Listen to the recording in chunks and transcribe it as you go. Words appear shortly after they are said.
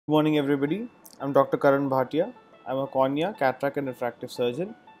Morning everybody, I'm Dr. Karan Bhatia. I'm a cornea, cataract and refractive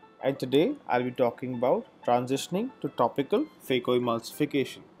surgeon, and today I'll be talking about transitioning to topical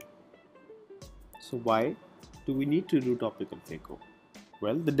phacoemulsification. So why do we need to do topical phaco?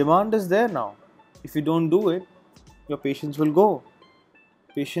 Well, the demand is there now. If you don't do it, your patients will go.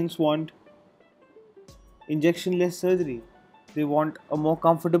 Patients want injection-less surgery. They want a more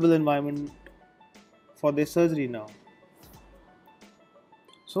comfortable environment for their surgery now.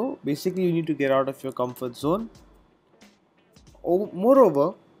 So basically you need to get out of your comfort zone.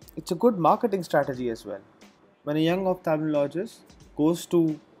 Moreover, it's a good marketing strategy as well. When a young ophthalmologist goes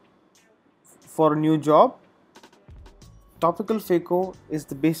for a new job, topical phaco is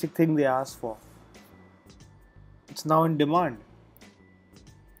the basic thing they ask for. It's now in demand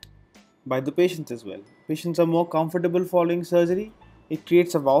by the patients as well. Patients are more comfortable following surgery. It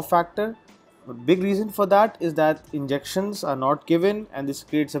creates a wow factor. A big reason for that is that injections are not given, and this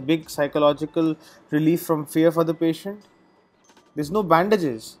creates a big psychological relief from fear for the patient. There's no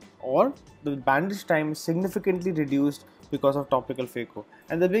bandages, or the bandage time is significantly reduced because of topical phaco.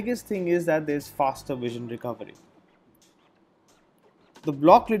 And the biggest thing is that there's faster vision recovery. The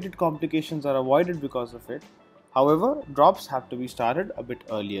block-related complications are avoided because of it. However, drops have to be started a bit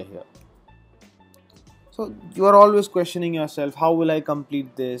earlier here. So you are always questioning yourself, how will I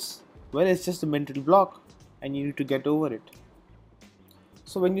complete this? Well, it's just a mental block and you need to get over it.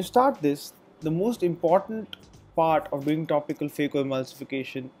 So when you start this, the most important part of doing topical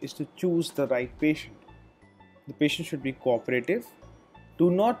phacoemulsification is to choose the right patient. The patient should be cooperative. Do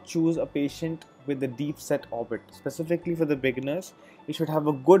not choose a patient with a deep set orbit. Specifically for the beginners, it should have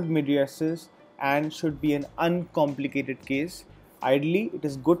a good mydriasis and should be an uncomplicated case. Ideally, it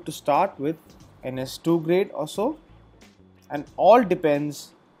is good to start with an S2 grade or so, and all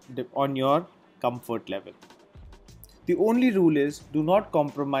depends on your comfort level. The only rule is do not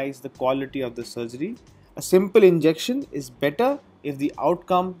compromise the quality of the surgery. A simple injection is better if the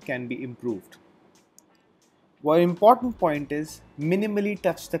outcome can be improved. One important point is minimally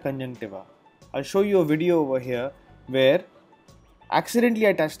touch the conjunctiva. I'll show you a video over here where accidentally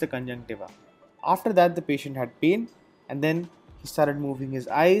I touched the conjunctiva. After that, the patient had pain and then he started moving his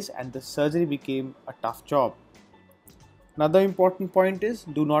eyes and the surgery became a tough job. Another important point is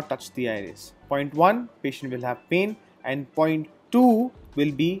do not touch the iris. Point 1, patient will have pain, and point 2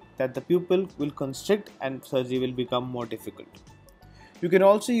 will be that the pupil will constrict and surgery will become more difficult. You can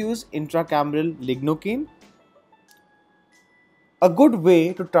also use intracameral lignocaine. A good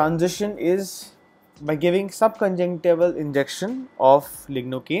way to transition is by giving subconjunctival injection of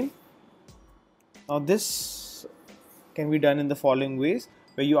lignocaine. Now this can be done in the following ways,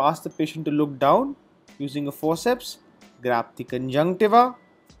 where you ask the patient to look down using a forceps, grab the conjunctiva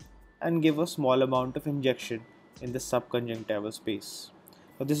and give a small amount of injection in the subconjunctival space.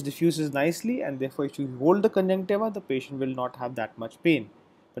 Now this diffuses nicely, and therefore if you hold the conjunctiva, the patient will not have that much pain.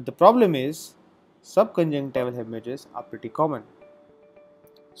 But the problem is subconjunctival hemorrhages are pretty common.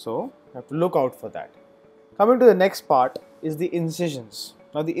 So you have to look out for that. Coming to the next part is the incisions.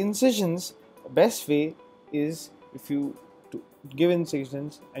 Now the incisions, the best way is, if you give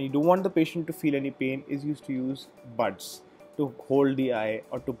incisions and you don't want the patient to feel any pain, is used to use buds to hold the eye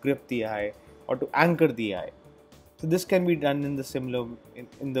or to grip the eye or to anchor the eye. So this can be done in the similar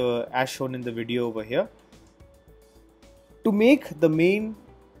in the as shown in the video over here. To make the main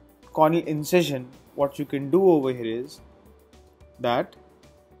corneal incision, what you can do over here is that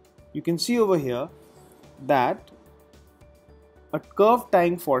you can see over here that a curved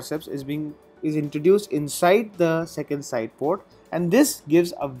tying forceps is introduced inside the second side port, and this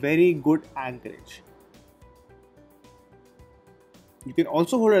gives a very good anchorage. You can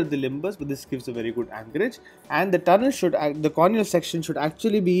also hold at the limbus, but this gives a very good anchorage, and the corneal section should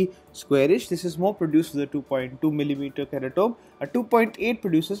actually be squarish. This is more produced with a 2.2 mm keratome. A 2.8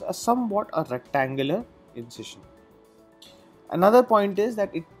 produces a somewhat rectangular incision. Another point is that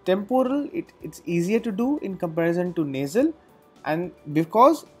it's easier to do in comparison to nasal, and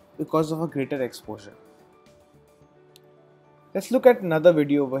because of a greater exposure. Let's look at another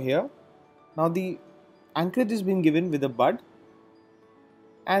video over here. Now the anchorage is being given with a bud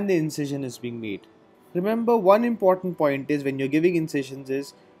and the incision is being made. Remember, one important point is when you're giving incisions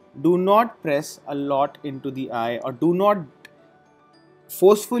is do not press a lot into the eye or do not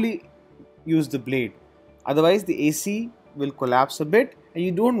forcefully use the blade. Otherwise the AC will collapse a bit and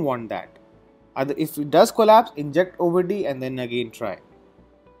you don't want that. If it does collapse, inject OVD and then again try.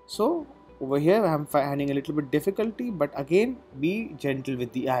 So over here I am finding a little bit difficulty, but again be gentle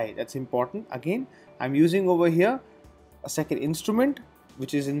with the eye. That's important. Again, I'm using over here a second instrument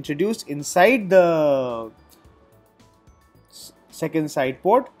which is introduced inside the second side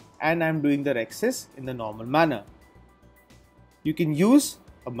port, and I'm doing the rhexis in the normal manner. You can use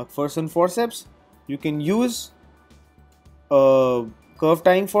a McPherson forceps, you can use a curve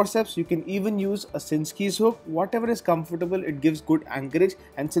tying forceps, you can even use a Sinski's hook, whatever is comfortable. It gives good anchorage,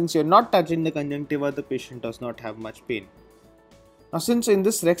 and since you're not touching the conjunctiva, the patient does not have much pain. Now, since in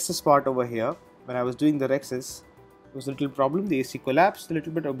this rhexis part over here, when I was doing the rhexis, there was a little problem. The AC collapsed a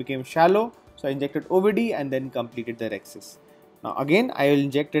little bit or became shallow, so I injected OVD and then completed the rhexis. Now again, I will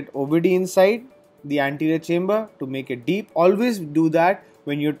inject it OVD inside the anterior chamber to make it deep. Always do that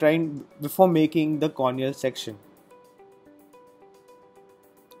when you're trying before making the corneal section.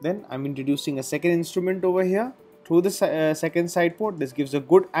 Then I'm introducing a second instrument over here through the second side port. This gives a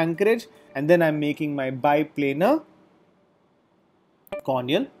good anchorage, and then I'm making my biplanar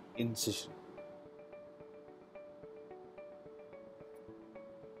corneal incision.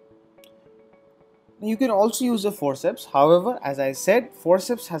 You can also use a forceps. However, as I said,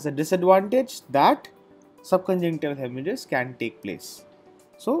 forceps has a disadvantage that subconjunctival hemorrhages can take place.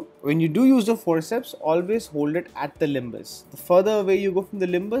 So when you do use the forceps, always hold it at the limbus. The further away you go from the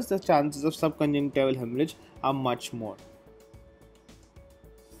limbus, the chances of subconjunctival hemorrhage are much more.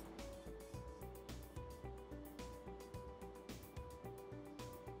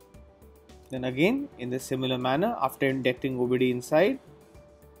 Then again, in the similar manner, after injecting OVD inside,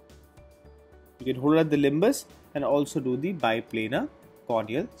 you can hold at the limbus and also do the biplanar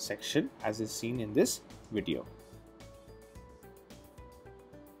corneal section as is seen in this video.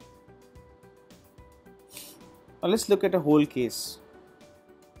 Now let's look at a whole case.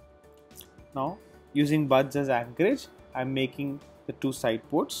 Now, using buds as anchorage, I am making the two side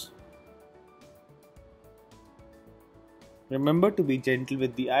ports. Remember to be gentle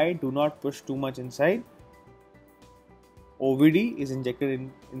with the eye, do not push too much inside. OVD is injected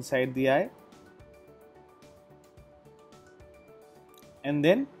inside the eye. And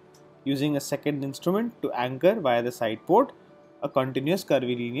then using a second instrument to anchor via the side port, a continuous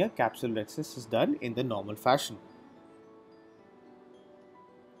curvilinear capsule rhexis is done in the normal fashion.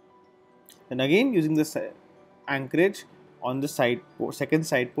 Then again, using the anchorage on the second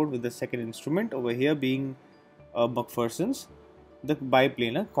side port with the second instrument, over here being McPherson's, the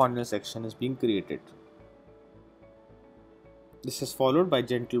biplanar corneal section is being created. This is followed by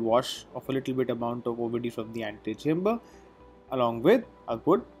gentle wash of a little bit amount of OVD from the anterior chamber, along with a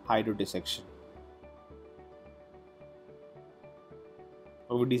good hydrodissection.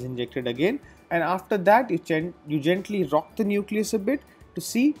 OVD is injected again, and after that you gently rock the nucleus a bit to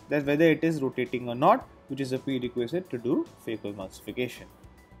see that whether it is rotating or not, which is a prerequisite to do phacoemulsification.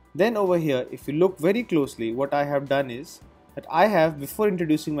 Then over here, if you look very closely, what I have done is that I have, before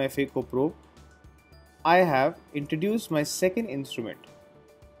introducing my phaco probe, I have introduced my second instrument.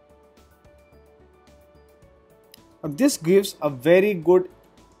 Now this gives a very good,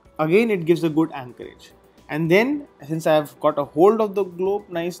 again it gives a good anchorage. And then since I have got a hold of the globe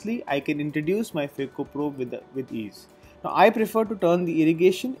nicely, I can introduce my phaco probe with ease. Now I prefer to turn the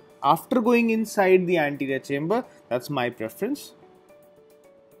irrigation after going inside the anterior chamber. That's my preference.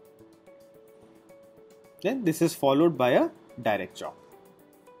 Then this is followed by a direct chop.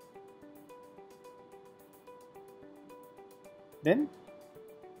 Then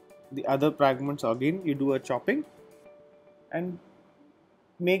the other fragments, again you do a chopping and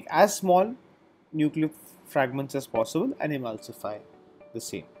make as small nuclear fragments as possible and emulsify the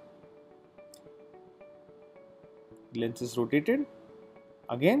same. The lens is rotated,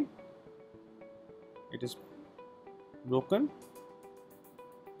 again it is broken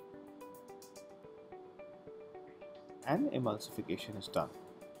and emulsification is done.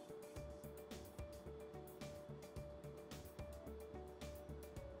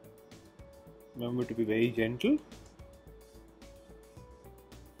 Remember to be very gentle.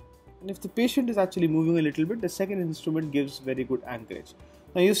 And if the patient is actually moving a little bit, the second instrument gives very good anchorage.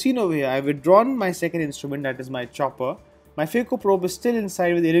 Now you've seen over here, I've withdrawn my second instrument, that is my chopper. My phaco probe is still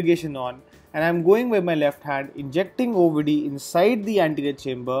inside with irrigation on, and I'm going with my left hand, injecting OVD inside the anterior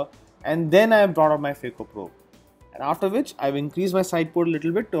chamber, and then I have brought out my phaco probe. And after which, I've increased my side port a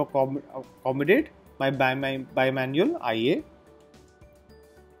little bit to accommodate my bimanual IA.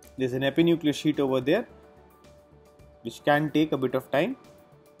 There's an epinuclear sheet over there, which can take a bit of time.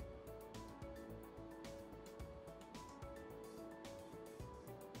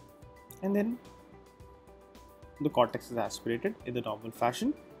 And then the cortex is aspirated in the normal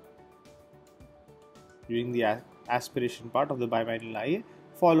fashion during the aspiration part of the bimanual IA,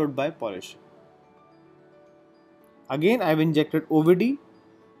 followed by polishing. Again, I've injected OVD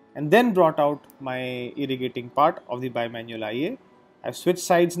and then brought out my irrigating part of the bimanual IA. I've switched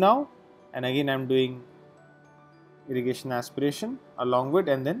sides now, and again I'm doing irrigation aspiration along with,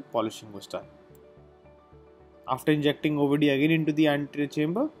 and then polishing was done. After injecting OVD again into the anterior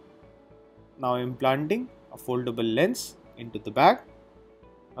chamber, now implanting a foldable lens into the bag.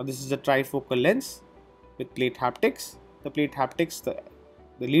 Now this is a trifocal lens with plate haptics. The plate haptics, the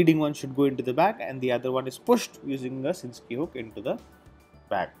leading one should go into the bag and the other one is pushed using a Sinskey hook into the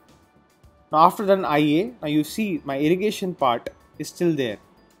bag. Now after done IA, now you see my irrigation part is still there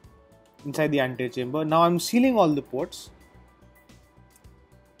inside the anterior chamber. Now I am sealing all the ports.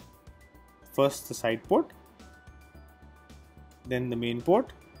 First the side port, then the main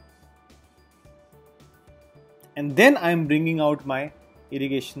port, and then I am bringing out my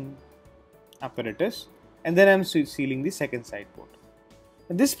irrigation apparatus, and then I am sealing the second side port.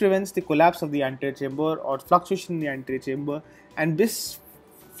 And this prevents the collapse of the anterior chamber or fluctuation in the anterior chamber, and this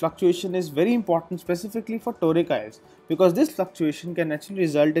fluctuation is very important specifically for toric aisles because this fluctuation can actually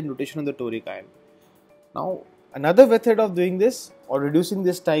result in rotation of the toric aisle. Now another method of doing this or reducing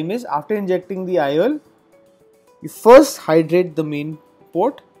this time is after injecting the IOL, you first hydrate the main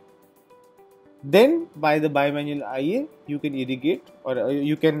port, then by the bimanual IA you can irrigate or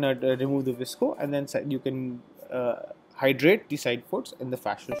you can remove the visco, and then you can hydrate the side ports in the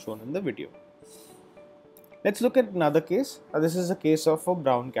fashion shown in the video. Let's look at another case. This is a case of a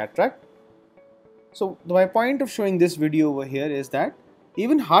brown cataract. So my point of showing this video over here is that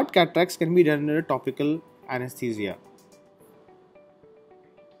even hard cataracts can be done under topical anesthesia.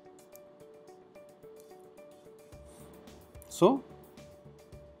 So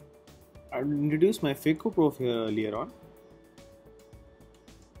I introduced my Phacoprof here earlier on.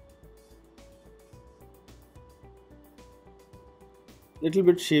 Little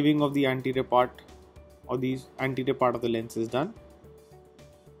bit shaving of the anterior part or the anterior part of the lens is done,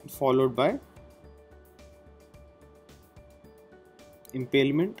 followed by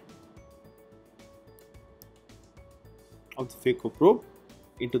impalement of the phacoprobe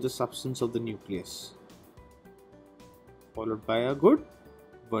into the substance of the nucleus, followed by a good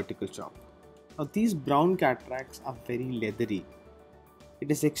vertical chop. Now these brown cataracts are very leathery.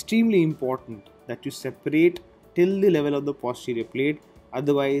 It is extremely important that you separate till the level of the posterior plate,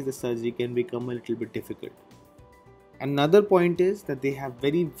 otherwise the surgery can become a little bit difficult. Another point is that they have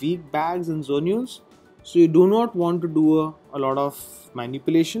very weak bags and zonules, so you do not want to do a lot of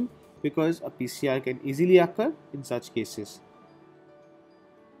manipulation because a PCR can easily occur in such cases.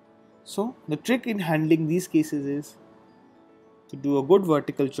 So the trick in handling these cases is to do a good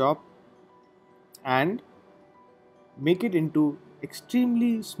vertical chop and make it into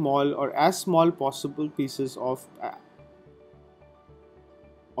extremely small or as small possible pieces of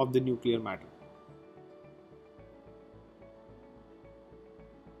the nuclear matter.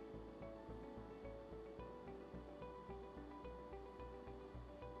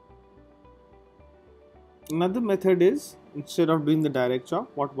 Another method is, instead of doing the direct chop,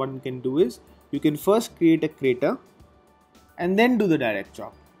 what one can do is you can first create a crater and then do the direct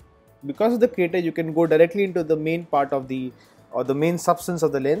chop. Because of the crater, you can go directly into the main part of the main substance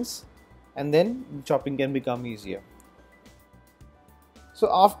of the lens, and then chopping can become easier. So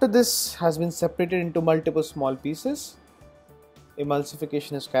after this has been separated into multiple small pieces,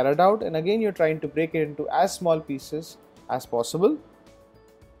 emulsification is carried out, and again you're trying to break it into as small pieces as possible.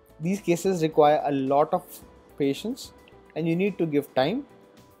 These cases require a lot of patience and you need to give time.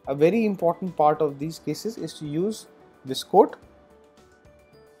 A very important part of these cases is to use viscoat.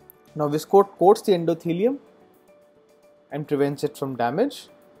 Now viscoat coats the endothelium and prevents it from damage.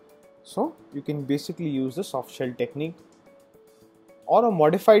 So you can basically use the soft shell technique or a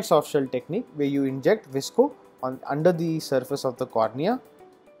modified soft shell technique where you inject visco under the surface of the cornea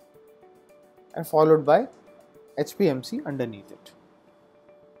and followed by HPMC underneath it.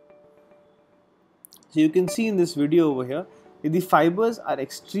 So you can see in this video over here that the fibers are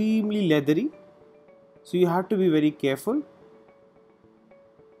extremely leathery, so you have to be very careful.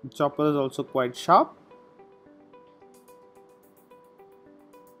 The chopper is also quite sharp.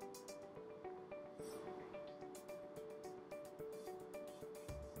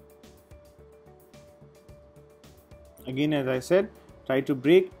 Again, as I said, try to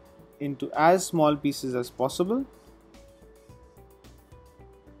break into as small pieces as possible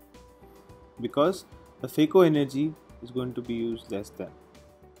because the phaco energy is going to be used less than,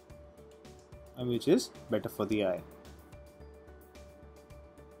 and which is better for the eye.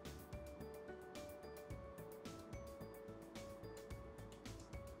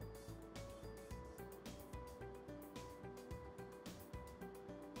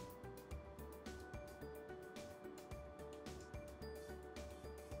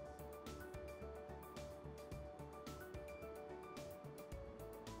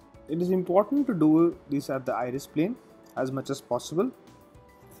 It is important to do this at the iris plane as much as possible.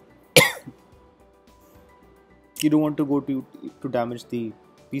 You don't want to go to damage the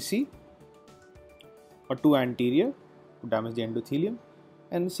PC or too anterior to damage the endothelium.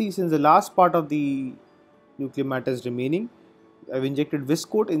 And see, since the last part of the nuclear matter is remaining, I've injected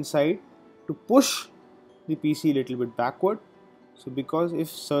viscoat inside to push the PC a little bit backward. So because if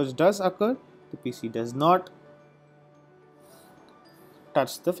surge does occur, the PC does not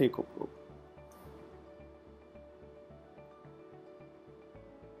touch the phaco probe.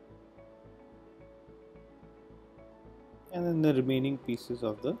 And then the remaining pieces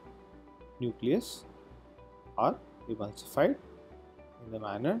of the nucleus are emulsified in the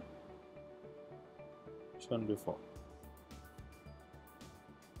manner shown before.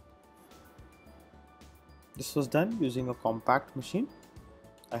 This was done using a compact machine.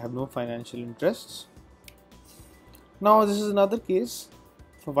 I have no financial interests. Now this is another case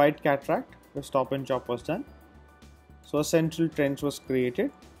for white cataract where stop and chop was done. So a central trench was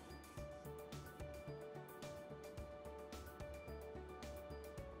created.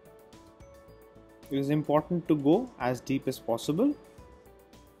 It is important to go as deep as possible,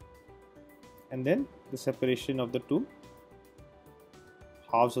 and then the separation of the two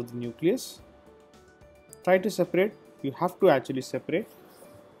halves of the nucleus. Try to separate, you have to actually separate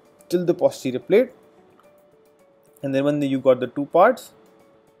till the posterior plate, and then when you got the two parts,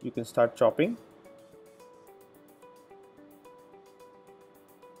 you can start chopping.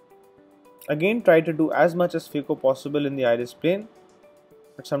 Again, try to do as much as phaco possible in the iris plane,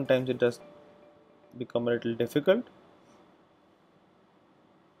 but sometimes it does become a little difficult.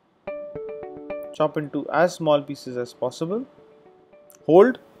 Chop into as small pieces as possible,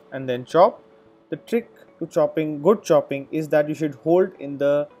 hold and then chop. The trick to chopping, good chopping, is that you should hold in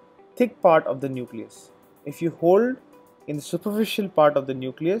the thick part of the nucleus. If you hold in the superficial part of the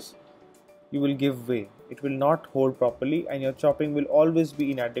nucleus, you will give way. It will not hold properly and your chopping will always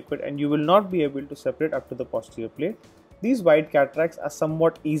be inadequate and you will not be able to separate up to the posterior plate. These white cataracts are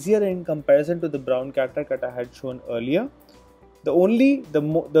somewhat easier in comparison to the brown cataract that I had shown earlier.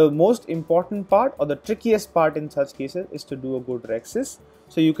 The most important part or the trickiest part in such cases is to do a good rhexis.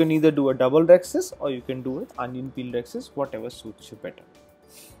 So you can either do a double rhexis or you can do an onion peel rhexis, whatever suits you better.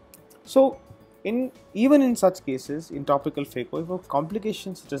 So even in such cases, in topical phaco, if a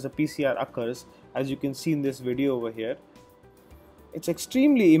complication such as a PCR occurs, as you can see in this video over here, it's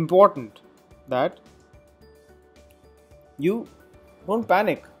extremely important that you don't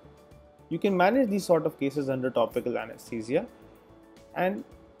panic. You can manage these sort of cases under topical anesthesia, and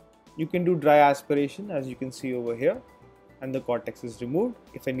you can do dry aspiration as you can see over here, and the cortex is removed.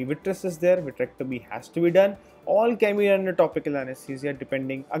 If any vitreous is there, vitrectomy has to be done. All can be done under topical anesthesia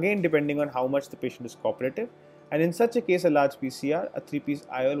depending on how much the patient is cooperative. And in such a case, a large PCR, a 3-piece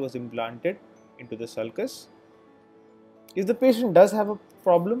IOL was implanted into the sulcus. If the patient does have a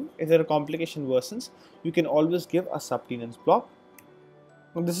problem, if a complication worsens, you can always give a subtenance block.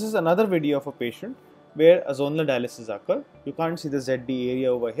 Now, this is another video of a patient where a zonal dialysis occurred. You can't see the ZD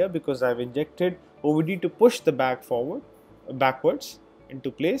area over here because I've injected OVD to push the bag backwards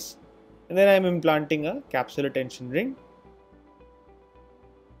into place, and then I'm implanting a capsular tension ring.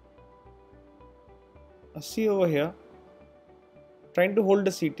 Now see over here, trying to hold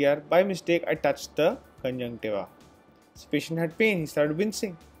the CTR, by mistake I touched the conjunctiva. This patient had pain, he started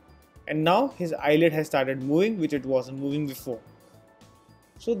wincing, and now his eyelid has started moving, which it wasn't moving before.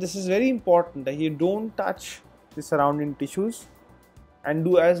 So this is very important that you don't touch the surrounding tissues and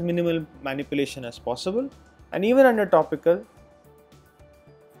do as minimal manipulation as possible. And even under topical,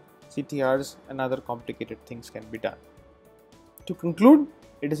 CTRs and other complicated things can be done. To conclude,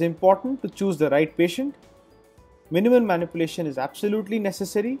 it is important to choose the right patient. Minimal manipulation is absolutely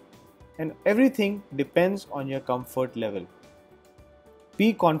necessary, and everything depends on your comfort level.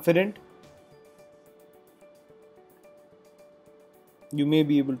 Be confident. You may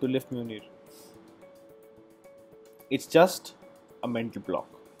be able to lift Munir. It's just a mental block.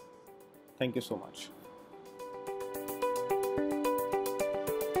 Thank you so much.